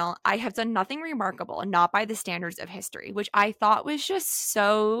her journal, I have done nothing remarkable, not by the standards of history, which I thought was just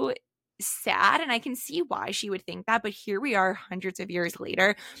so sad. And I can see why she would think that. But here we are hundreds of years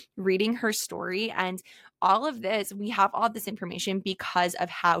later reading her story. And all of this, we have all this information because of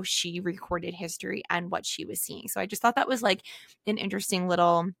how she recorded history and what she was seeing. So I just thought that was like an interesting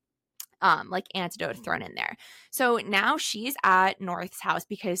little like antidote thrown in there. So now she's at North's house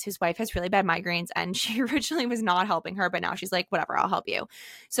because his wife has really bad migraines and she originally was not helping her, but now she's like, whatever, I'll help you.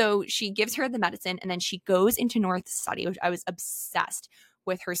 So she gives her the medicine and then she goes into North's study, which I was obsessed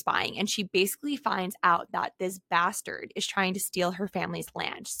with her spying. And she basically finds out that this bastard is trying to steal her family's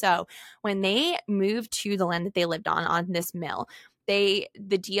land. So when they moved to the land that they lived on this mill,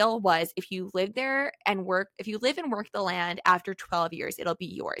 the deal was if you live there and work, if you live and work the land after 12 years, it'll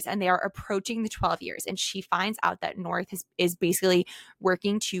be yours. And they are approaching the 12 years. And she finds out that North is basically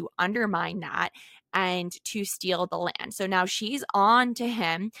working to undermine that and to steal the land. So now she's on to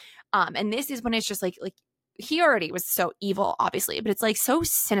him. And this is when it's just like he already was so evil, obviously, but it's like so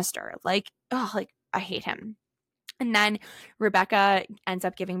sinister. Like, oh, like I hate him. And then Rebecca ends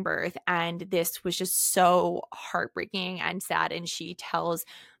up giving birth, and this was just so heartbreaking and sad. And she tells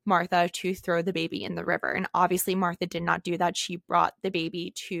Martha to throw the baby in the river. And obviously, Martha did not do that. She brought the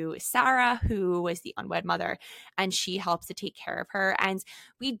baby to Sarah, who was the unwed mother, and she helps to take care of her. And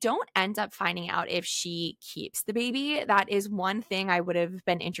we don't end up finding out if she keeps the baby. That is one thing I would have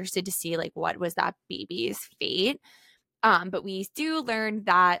been interested to see, like, what was that baby's fate? But we do learn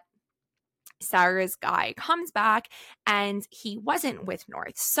that Sarah's guy comes back and he wasn't with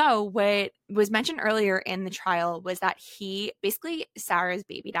North. So what was mentioned earlier in the trial was that he basically, Sarah's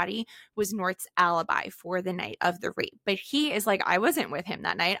baby daddy was North's alibi for the night of the rape. But he is like, I wasn't with him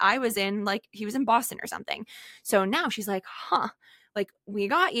that night. I was in, like, he was in Boston or something. So now she's like, like, we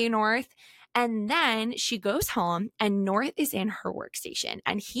got you, North. And then she goes home and North is in her workstation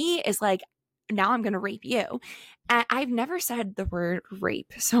and he is like, now I'm going to rape you. And I've never said the word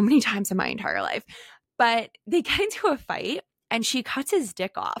rape so many times in my entire life, but they get into a fight and she cuts his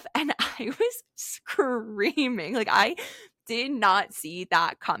dick off. And I was screaming. Like, I did not see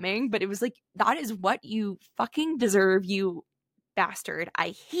that coming, but it was like, that is what you fucking deserve, you bastard.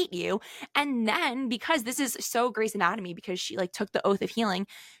 I hate you. And then because this is so Grey's Anatomy, because she like took the oath of healing,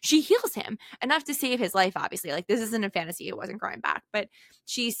 she heals him enough to save his life. Obviously, like, this isn't a fantasy, it wasn't growing back, but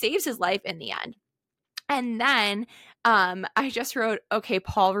she saves his life in the end. And then I just wrote, okay,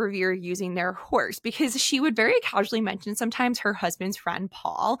 Paul Revere using their horse, because she would very casually mention sometimes her husband's friend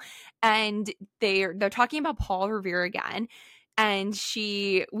Paul, and they're talking about Paul Revere again. And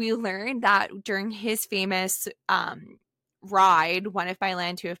we learned that during his famous ride, One If By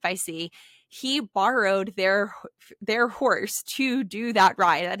Land, Two If By Sea, he borrowed their horse to do that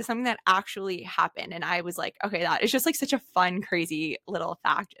ride. That is something that actually happened. And I was like, okay, that is just like such a fun, crazy little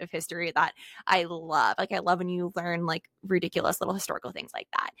fact of history that I love. Like, I love when you learn like ridiculous little historical things like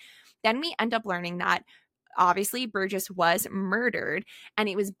that. Then we end up learning that obviously Burgess was murdered, and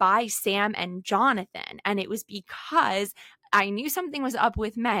it was by Sam and Jonathan. And it was because I knew something was up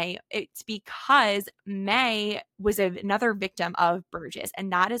with May. It's because May was another victim of Burgess,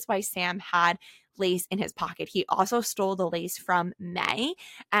 and that is why Sam had lace in his pocket. He also stole the lace from May,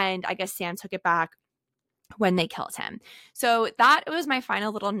 and I guess Sam took it back when they killed him. So that was my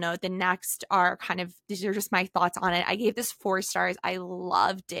final little note. The next are kind of, these are just my thoughts on it. I gave this 4 stars. I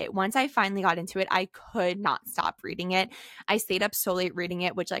loved it. Once I finally got into it, I could not stop reading it. I stayed up so late reading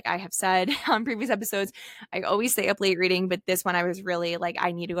it, which, like I have said on previous episodes, I always stay up late reading, but this one I was really like,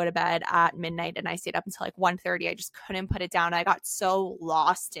 I need to go to bed at midnight, and I stayed up until like 1:30. I just couldn't put it down. I got so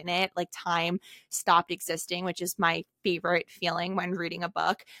lost in it, like time stopped existing, which is my favorite feeling when reading a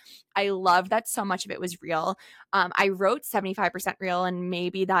book. I love that so much of it was real. I wrote 75% real, and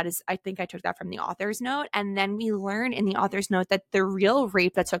maybe that is, I think I took that from the author's note. And then we learn in the author's note that the real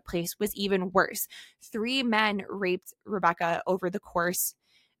rape that took place was even worse. 3 men raped Rebecca over the course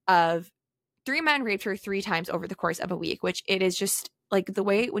of, 3 men raped her 3 times over the course of a week, which it is just like, the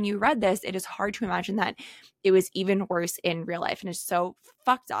way when you read this, it is hard to imagine that it was even worse in real life. And it's so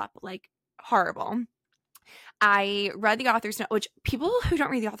fucked up, like horrible. I read the author's note, which people who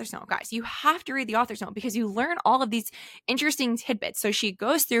don't read the author's note, guys, you have to read the author's note because you learn all of these interesting tidbits. So she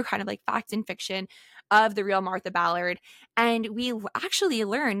goes through kind of like fact and fiction of the real Martha Ballard. And we actually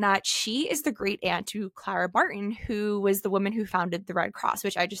learn that she is the great aunt to Clara Barton, who was the woman who founded the Red Cross,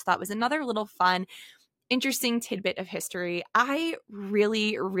 which I just thought was another little fun, interesting tidbit of history. I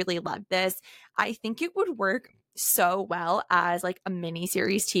really, really loved this. I think it would work so well as like a mini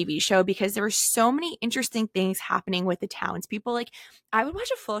series TV show because there were so many interesting things happening with the townspeople. Like, I would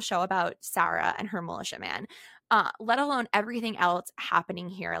watch a full show about Sarah and her militiaman, let alone everything else happening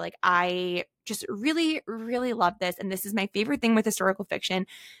here. Like, I just really, really love this. And this is my favorite thing with historical fiction,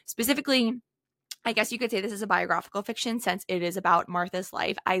 specifically. I guess you could say this is a biographical fiction since it is about Martha's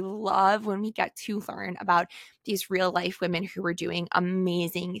life. I love when we get to learn about these real life women who were doing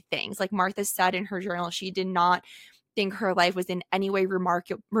amazing things. Like Martha said in her journal, she did not think her life was in any way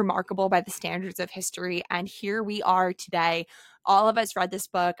remarkable by the standards of history. And here we are today. All of us read this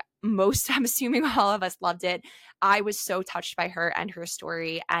book. I'm assuming all of us loved it. I was so touched by her and her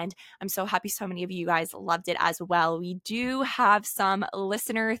story. And I'm so happy so many of you guys loved it as well. We do have some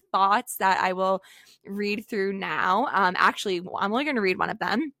listener thoughts that I will read through now. Actually, I'm only going to read one of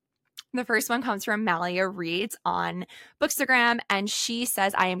them. The first one comes from Malia Reads on Bookstagram, and she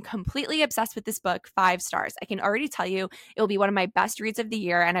says, I am completely obsessed with this book, 5 stars. I can already tell you it will be one of my best reads of the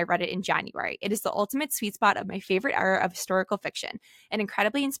year, and I read it in January. It is the ultimate sweet spot of my favorite era of historical fiction, an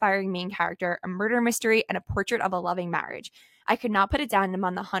incredibly inspiring main character, a murder mystery, and a portrait of a loving marriage. I could not put it down and I'm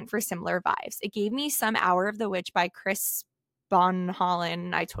on the hunt for similar vibes. It gave me some Hour of the Witch by Chris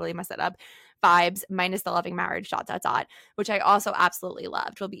Bonholland, I totally messed that up, vibes minus the loving marriage ... which I also absolutely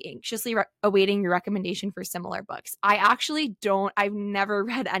loved. We'll be anxiously awaiting your recommendation for similar books. I've never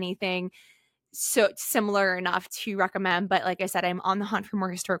read anything so similar enough to recommend, but like I said, I'm on the hunt for more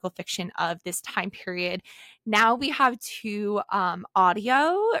historical fiction of this time period. Now we have 2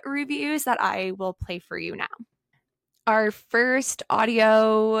 audio reviews that I will play for you now. Our first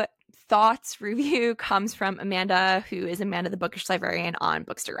audio thoughts review comes from Amanda, who is Amanda the Bookish Librarian on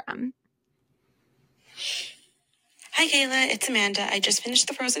Bookstagram. Hi, Kayla. It's Amanda. I just finished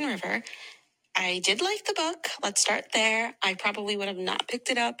The Frozen River. I did like the book. Let's start there. I probably would have not picked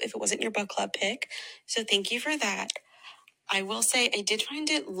it up if it wasn't your book club pick. So thank you for that. I will say I did find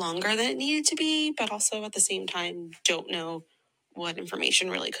it longer than it needed to be, but also at the same time, don't know what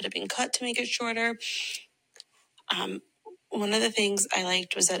information really could have been cut to make it shorter. One of the things I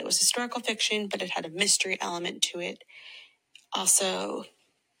liked was that it was historical fiction, but it had a mystery element to it also,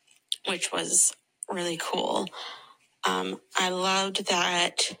 which was really cool. I loved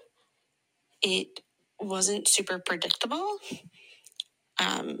that it wasn't super predictable,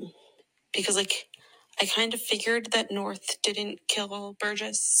 because I kind of figured that North didn't kill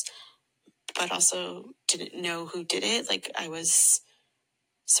Burgess, but also didn't know who did it. Like, I was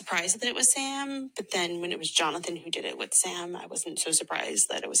surprised that it was Sam, but then when it was Jonathan who did it with Sam, I wasn't so surprised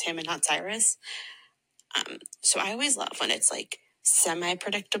that it was him and not Cyrus. So I always love when it's like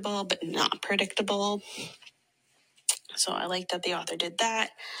semi-predictable but not predictable. So I like that the author did that.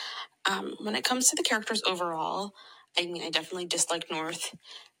 When it comes to the characters overall, I mean, I definitely dislike North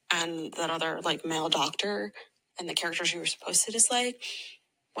and that other like male doctor and the characters you were supposed to dislike.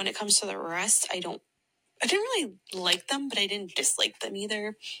 When it comes to the rest, I didn't really like them, but I didn't dislike them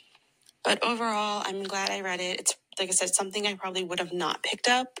either. But overall, I'm glad I read it. It's, like I said, something I probably would have not picked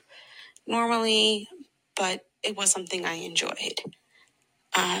up normally, but it was something I enjoyed.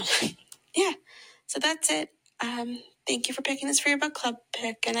 Yeah, so that's it. Thank you for picking this for your book club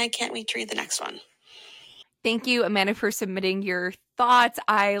pick, and I can't wait to read the next one. Thank you, Amanda, for submitting your thoughts.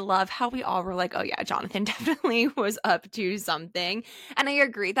 I love how we all were like, oh yeah, Jonathan definitely was up to something. And I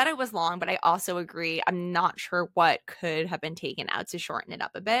agree that it was long, but I also agree I'm not sure what could have been taken out to shorten it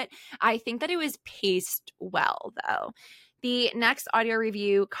up a bit. I think that it was paced well, though. The next audio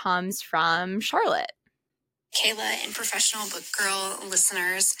review comes from Charlotte. Kayla and professional book girl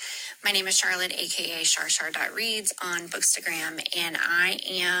listeners, my name is Charlotte, aka Reads on Bookstagram, and I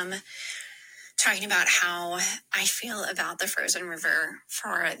am talking about how I feel about The Frozen River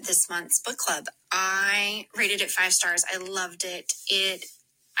for this month's book club. I rated it 5 stars. I loved it.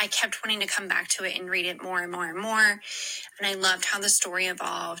 I kept wanting to come back to it and read it more and more and more, and I loved how the story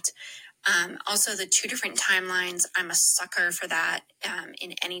evolved. Also, the 2 different timelines, I'm a sucker for that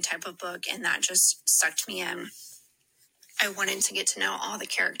in any type of book, and that just sucked me in. I wanted to get to know all the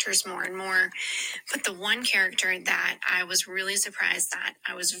characters more and more, but the one character that I was really surprised that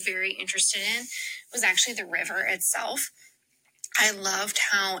I was very interested in was actually the river itself. I loved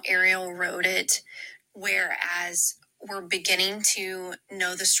how Ariel wrote it, whereas we're beginning to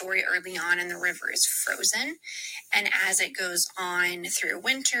know the story early on, and the river is frozen. And as it goes on through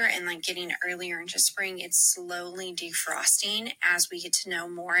winter and like getting earlier into spring, it's slowly defrosting as we get to know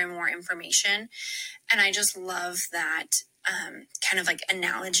more and more information. And I just love that kind of like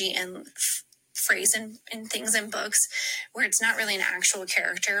analogy and phrase in things in books where it's not really an actual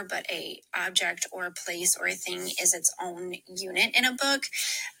character, but a object or a place or a thing is its own unit in a book.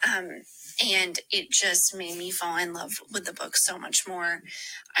 And it just made me fall in love with the book so much more.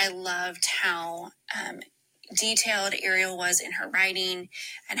 I loved how detailed Ariel was in her writing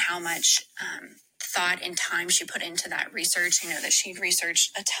and how much thought and time she put into that research. I know that she'd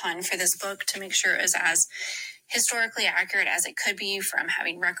researched a ton for this book to make sure it was as historically accurate as it could be from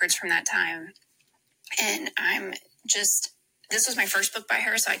having records from that time. And this was my first book by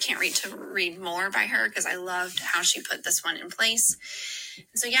her, so I can't wait to read more by her because I loved how she put this one in place.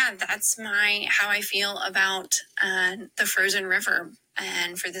 So yeah, that's how I feel about the Frozen River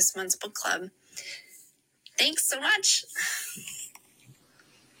and for this month's book club. Thanks so much.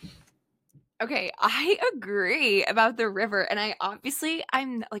 Okay, I agree about the river. And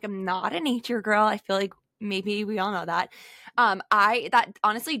I'm not a nature girl. I feel like maybe we all know that. That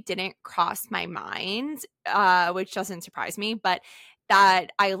honestly didn't cross my mind, which doesn't surprise me, but that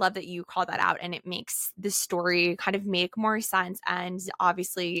I love that you call that out, and it makes the story kind of make more sense. And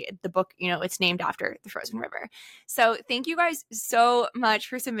obviously the book, it's named after the frozen river. So thank you guys so much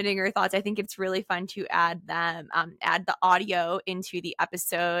for submitting your thoughts. I think it's really fun to add the audio into the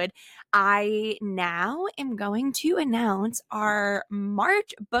episode. I now am going to announce our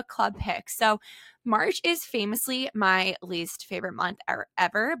March book club pick. So March is famously my least favorite month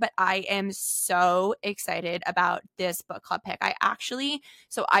ever, but I am so excited about this book club pick. I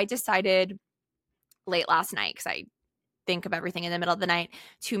decided late last night, because I think of everything in the middle of the night,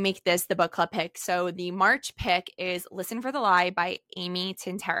 to make this the book club pick. So the March pick is Listen for the Lie by Amy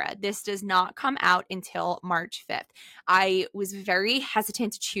Tintera. This does not come out until March 5th. I was very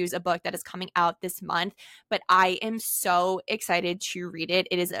hesitant to choose a book that is coming out this month, but I am so excited to read it.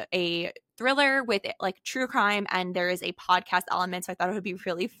 It is a thriller with like true crime, and there is a podcast element. So I thought it would be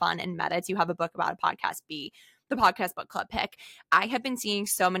really fun and meta to have a book about a podcast be the podcast book club pick. I have been seeing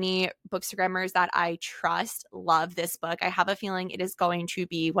so many bookstagrammers that I trust love this book. I have a feeling it is going to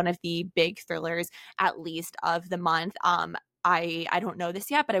be one of the big thrillers, at least of the month. I don't know this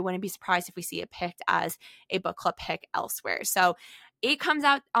yet, but I wouldn't be surprised if we see it picked as a book club pick elsewhere. So it comes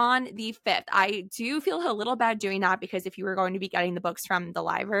out on the 5th. I do feel a little bad doing that because if you were going to be getting the books from the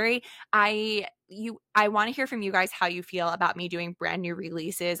library, I want to hear from you guys how you feel about me doing brand new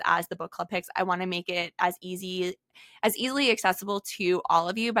releases as the book club picks. I want to make it as easily accessible to all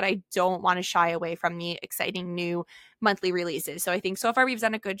of you, but I don't want to shy away from the exciting new monthly releases. So I think so far we've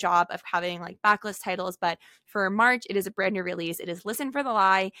done a good job of having like backlist titles, but for March, it is a brand new release. It is Listen for the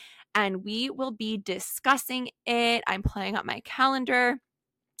Lie, and we will be discussing it. I'm pulling up my calendar.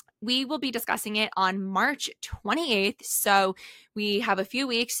 We will be discussing it on March 28th. So we have a few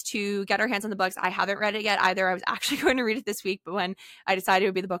weeks to get our hands on the books. I haven't read it yet either. I was actually going to read it this week, but when I decided it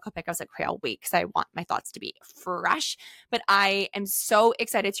would be the book club pick, I was like, okay, I'll wait because I want my thoughts to be fresh. But I am so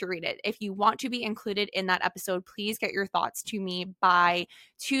excited to read it. If you want to be included in that episode, please get your thoughts to me by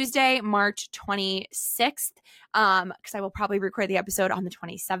Tuesday, March 26th, because I will probably record the episode on the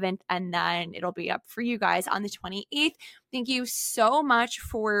 27th, and then it'll be up for you guys on the 28th. Thank you so much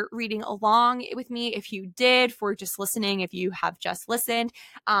for reading along with me. If you did, for just listening, if you have just listened,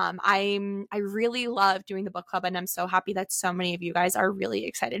 I really love doing the book club, and I'm so happy that so many of you guys are really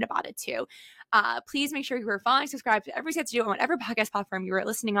excited about it too. Please make sure you are following, subscribe to every set to do on whatever podcast platform you are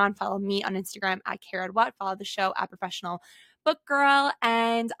listening on. Follow me on Instagram at @KaraWhat. Follow the show at Professional Book Girl,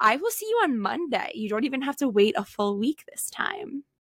 and I will see you on Monday. You don't even have to wait a full week this time.